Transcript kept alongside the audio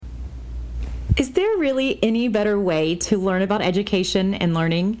Is there really any better way to learn about education and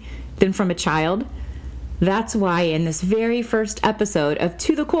learning than from a child? That's why in this very first episode of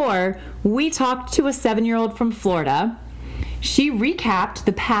To the Core, we talked to a 7-year-old from Florida. She recapped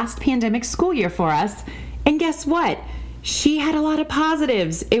the past pandemic school year for us, and guess what? She had a lot of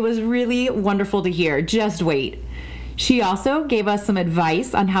positives. It was really wonderful to hear. Just wait. She also gave us some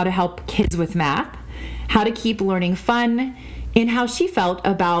advice on how to help kids with math, how to keep learning fun, and how she felt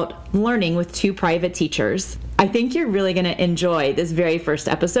about learning with 2 private teachers. I think you're really going to enjoy this very first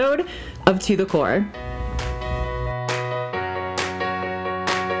episode of To the Core.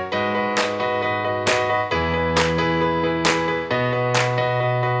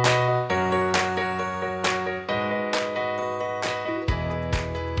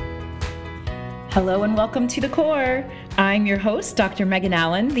 Hello and welcome to The Core. I'm your host, Dr. Megan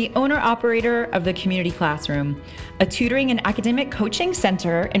Allen, the owner-operator of the Community Classroom, a tutoring and academic coaching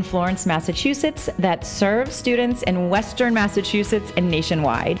center in Florence, Massachusetts that serves students in Western Massachusetts and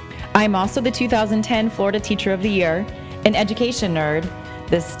nationwide. I'm also the 2010 Florida Teacher of the Year, an education nerd,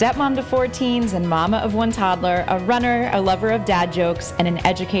 the stepmom to 4 teens and mama of 1 toddler, a runner, a lover of dad jokes, and an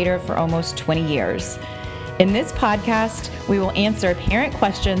educator for almost 20 years. In this podcast, we will answer parent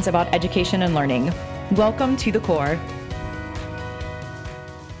questions about education and learning. Welcome to The Core.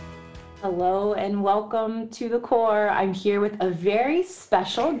 Hello and welcome to The Core. I'm here with a very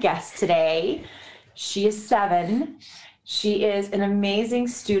special guest today. She is 7. She is an amazing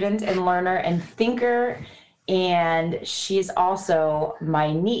student and learner and thinker, and she is also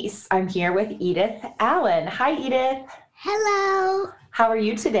my niece. I'm here with Edith Allen. Hi, Edith. Hello. How are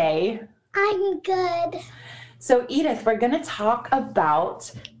you today? I'm good. So Edith, we're going to talk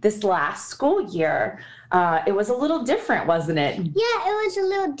about this last school year. It was a little different, wasn't it? Yeah, it was a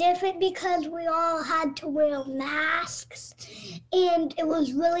little different because we all had to wear masks, and it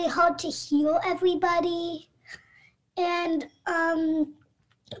was really hard to heal everybody. And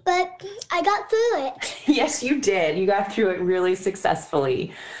but I got through it. Yes, you did. You got through it really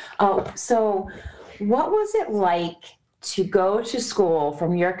successfully. So what was it like to go to school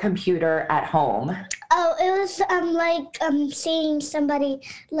from your computer at home? Oh, it was like seeing somebody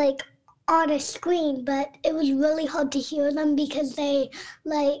like on a screen, but it was really hard to hear them because they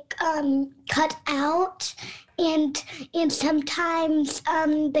like cut out, and sometimes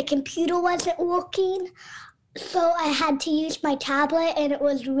the computer wasn't working, so I had to use my tablet, and it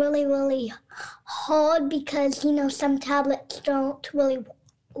was really hard because some tablets don't really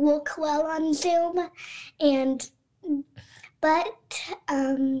work well on Zoom, but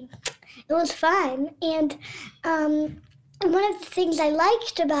it was fun, and one of the things I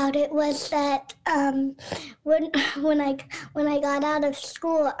liked about it was that when I got out of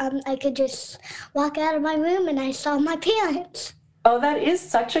school, I could just walk out of my room and I saw my parents. Oh, that is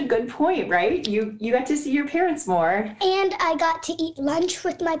such a good point, right? You got to see your parents more. And I got to eat lunch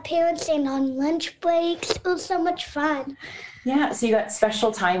with my parents and on lunch breaks. It was so much fun. Yeah, so you got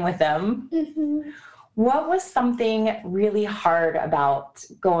special time with them. Mm-hmm. What was something really hard about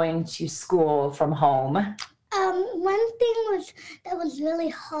going to school from home? One thing that was really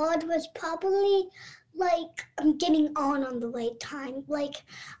hard was probably like getting on the right time. Like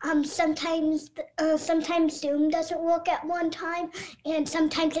sometimes Zoom doesn't work at one time, and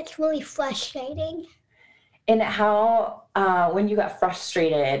sometimes it's really frustrating. And how, when you got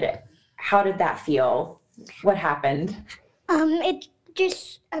frustrated, how did that feel? What happened? It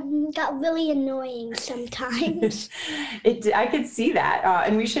just got really annoying sometimes. I could see that.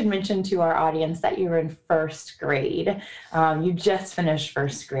 And we should mention to our audience that you were in 1st grade. You just finished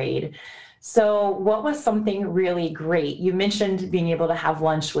 1st grade. So what was something really great? You mentioned being able to have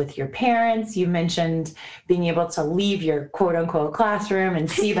lunch with your parents. You mentioned being able to leave your quote unquote classroom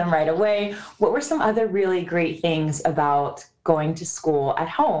and see them right away. What were some other really great things about going to school at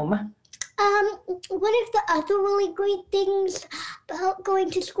home? One of the other really great things about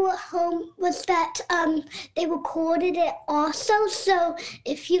going to school at home was that they recorded it also. So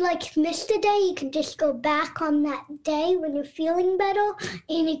if you missed a day, you could just go back on that day when you're feeling better,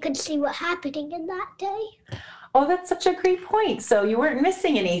 and you could see what happened in that day. Oh, that's such a great point. So you weren't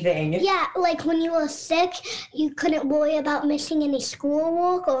missing anything. Yeah, like when you were sick, you couldn't worry about missing any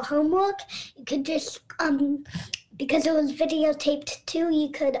schoolwork or homework. You could just because it was videotaped too, you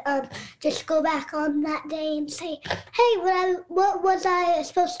could just go back on that day and say, hey, what was I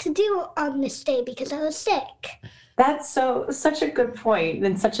supposed to do on this day because I was sick? That's such a good point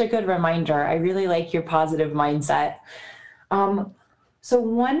and such a good reminder. I really like your positive mindset. So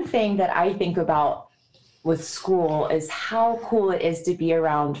one thing that I think about with school is how cool it is to be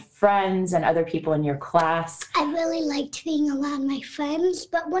around friends and other people in your class. I really liked being around my friends,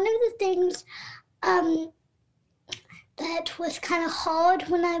 but one of the things that was kind of hard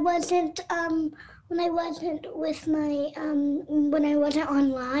when I wasn't with my when I wasn't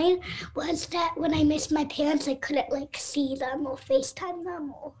online was that when I missed my parents, I couldn't like see them or FaceTime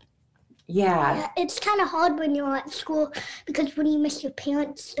them or. Yeah, it's kind of hard when you're at school because when you miss your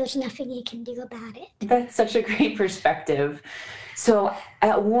parents, there's nothing you can do about it. That's such a great perspective. So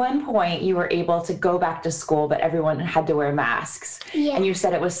at one point you were able to go back to school, but everyone had to wear masks. Yeah. And you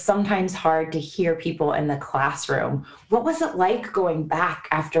said it was sometimes hard to hear people in the classroom. What was it like going back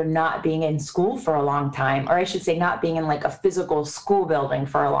after not being in school for a long time? Or I should say not being in like a physical school building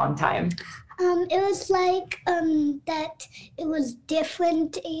for a long time? It was like that it was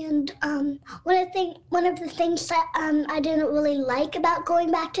different, and one of the things that I didn't really like about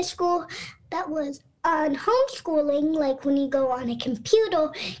going back to school, that was on homeschooling, like when you go on a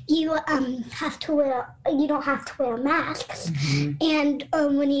computer, you don't have to wear masks, and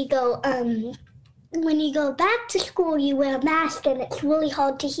when you go back to school, you wear a mask, and it's really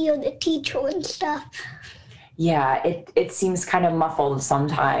hard to hear the teacher and stuff. Yeah, it seems kind of muffled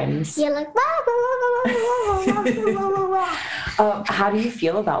sometimes. Yeah, like. How do you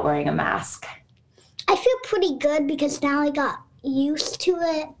feel about wearing a mask? I feel pretty good because now I got used to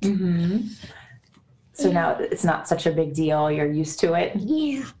it. Mm-hmm. So now it's not such a big deal. You're used to it.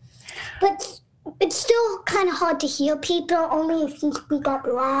 Yeah, but it's still kind of hard to hear people, only if you speak up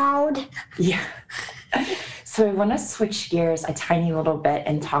loud. Yeah. So I want to switch gears a tiny little bit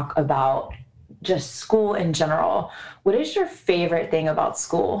and talk about just school in general. What is your favorite thing about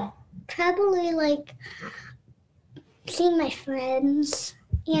school? Probably like seeing my friends,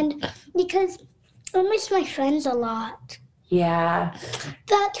 and because I miss my friends a lot. Yeah.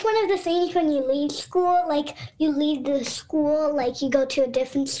 That's one of the things when you leave school, like you leave the school, like you go to a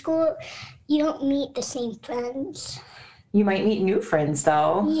different school, you don't meet the same friends. You might meet new friends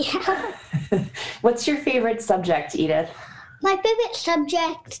though. Yeah. What's your favorite subject, Edith? My favorite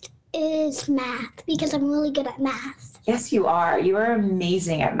subject is math because I'm really good at math. Yes, you are. You are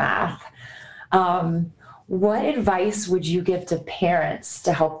amazing at math. What advice would you give to parents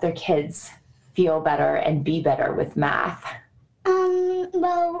to help their kids feel better and be better with math?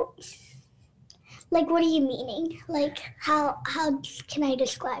 Well, like what are you meaning? Like how can I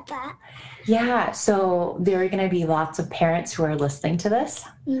describe that? Yeah, so there are going to be lots of parents who are listening to this.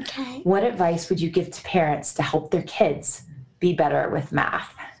 Okay. What advice would you give to parents to help their kids be better with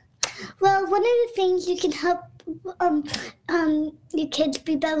math? Well, one of the things you can help your kids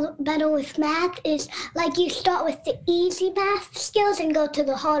be better with math is like you start with the easy math skills and go to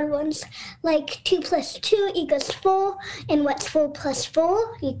the hard ones, like 2 + 2 = 4, and what's 4 +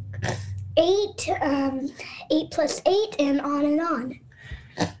 4? 8, 8 + 8, and on and on.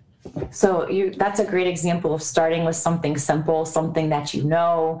 So that's a great example of starting with something simple, something that you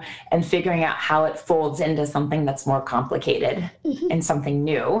know, and figuring out how it folds into something that's more complicated and something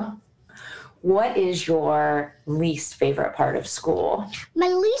new. What is your least favorite part of school? My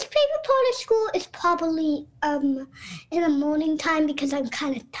least favorite part of school is probably in the morning time because I'm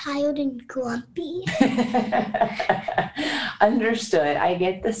kind of tired and grumpy. Understood. I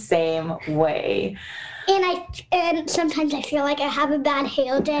get the same way. And sometimes I feel like I have a bad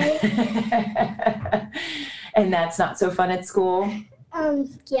hair day. And that's not so fun at school?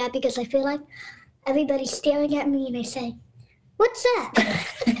 Yeah, because I feel like everybody's staring at me and I say, "What's that?"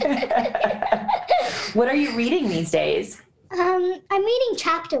 What are you reading these days? I'm reading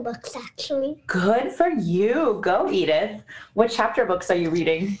chapter books, actually. Good for you. Go, Edith. What chapter books are you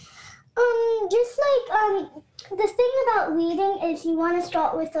reading? Just like, the thing about reading is you want to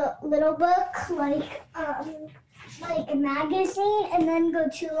start with a little book, like a magazine, and then go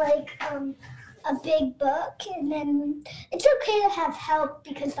to, a big book, and then it's okay to have help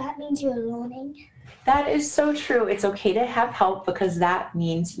because that means you're learning. That is so true. It's okay to have help because that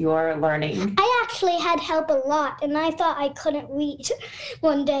means you're learning. I actually had help a lot, and I thought I couldn't read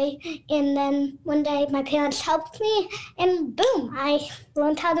one day. And then one day my parents helped me, and boom, I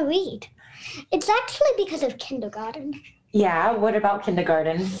learned how to read. It's actually because of kindergarten. Yeah, what about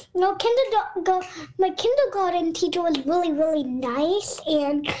kindergarten? No, my kindergarten teacher was really, really nice,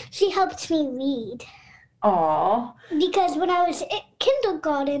 and she helped me read. Aw. Because when I was in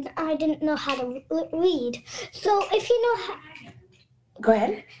kindergarten, I didn't know how to read. So if you know how... Go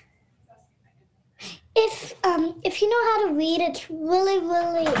ahead. If you know how to read, it's really,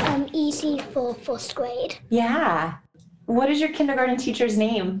 really easy for first grade. Yeah. What is your kindergarten teacher's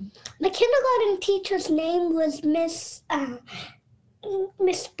name? My kindergarten teacher's name was Miss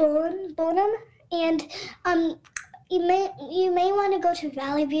Burnham, And you may want to go to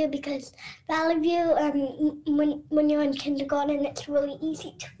Valley View because Valley View, when you're in kindergarten, it's really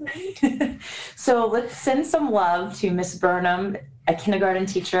easy to read. So let's send some love to Miss Burnham, a kindergarten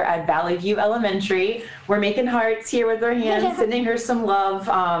teacher at Valley View Elementary. We're making hearts here with our hands, sending her some love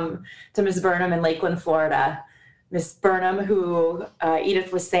to Miss Burnham in Lakeland, Florida. Miss Burnham, who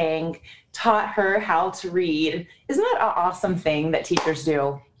Edith was saying, taught her how to read. Isn't that an awesome thing that teachers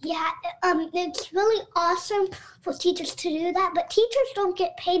do? Yeah, it's really awesome for teachers to do that, but teachers don't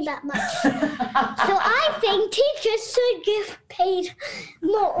get paid that much. So I think teachers should get paid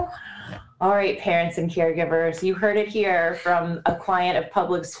more. All right, parents and caregivers, you heard it here from a client of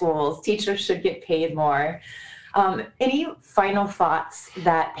public schools. Teachers should get paid more. Any final thoughts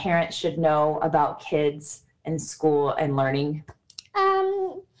that parents should know about kids in school and learning?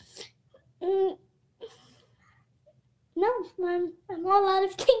 No, I'm all out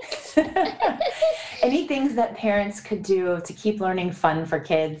of things. Any things that parents could do to keep learning fun for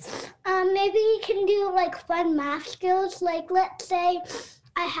kids? Maybe you can do like fun math skills. Like let's say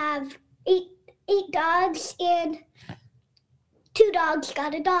I have eight dogs and 2 dogs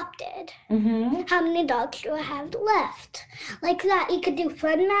got adopted. Mm-hmm. How many dogs do I have left? Like that. You could do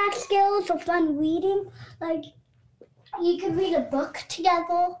fun math skills or fun reading. Like you could read a book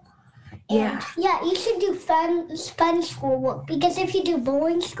together. And yeah, you should do fun schoolwork because if you do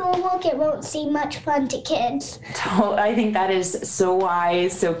boring schoolwork, it won't seem much fun to kids. I think that is so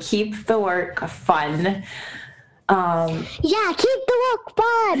wise. So keep the work fun. Yeah, keep the work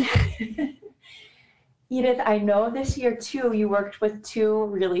fun. Edith, I know this year too, you worked with 2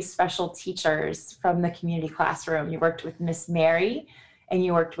 really special teachers from the community classroom. You worked with Miss Mary and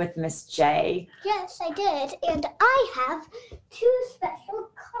you worked with Miss J. Yes, I did. And I have 2 special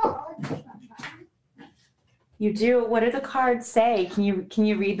cards. You do? What do the cards say? Can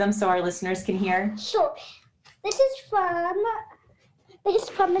you read them so our listeners can hear? Sure. This is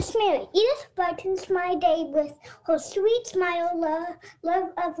from Miss Mary. Edith brightens my day with her sweet smile,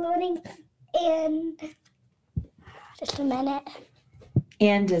 love of learning, and just a minute.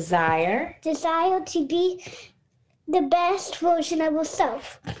 And desire to be the best version of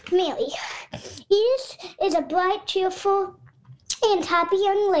herself. Mary. Edith is a bright, cheerful, and happy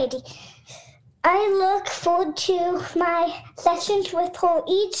young lady. I look forward to my sessions with her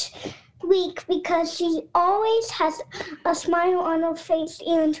each week because she always has a smile on her face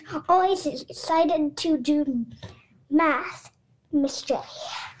and always is excited to do math. Miss J.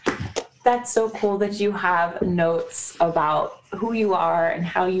 That's so cool that you have notes about who you are and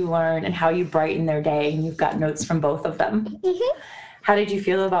how you learn and how you brighten their day, and you've got notes from both of them. Mm-hmm. How did you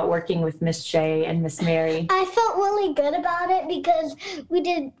feel about working with Miss J and Miss Mary? I felt really good about it because we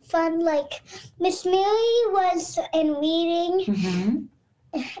did fun, like Miss Mary was in reading. Mm-hmm.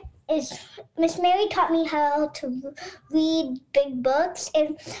 Miss Mary taught me how to read big books,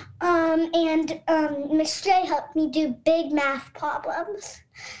 and Miss J helped me do big math problems,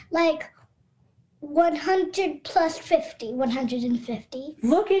 like 100 plus 50, 150.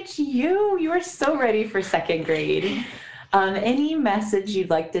 Look at you. You are so ready for 2nd grade. Any message you'd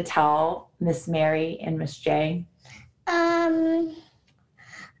like to tell Miss Mary and Miss J? I'm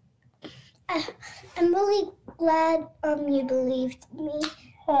really glad you believed in me.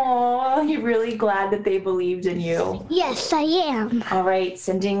 Oh, you're really glad that they believed in you. Yes, I am. All right,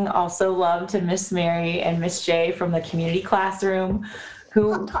 sending also love to Miss Mary and Miss J from the community classroom,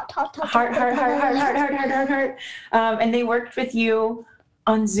 who heart. And they worked with you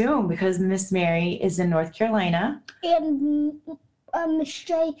on Zoom because Miss Mary is in North Carolina. And Miss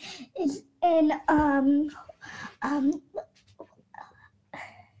J is in I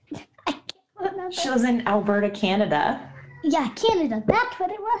can't remember. She was in Alberta, Canada. Yeah, Canada. That's what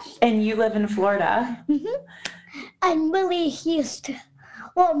it was. And you live in Florida. Mm-hmm. I'm really used to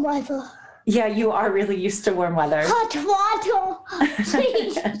warm weather. Yeah, you are really used to warm weather. Hot water.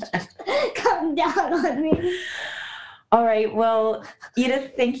 Please come down on me. All right. Well,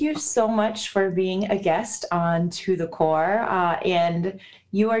 Edith, thank you so much for being a guest on To the Core. And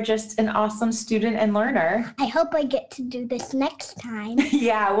you are just an awesome student and learner. I hope I get to do this next time.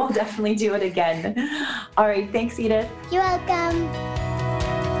 Yeah, we'll definitely do it again. All right. Thanks, Edith. You're welcome.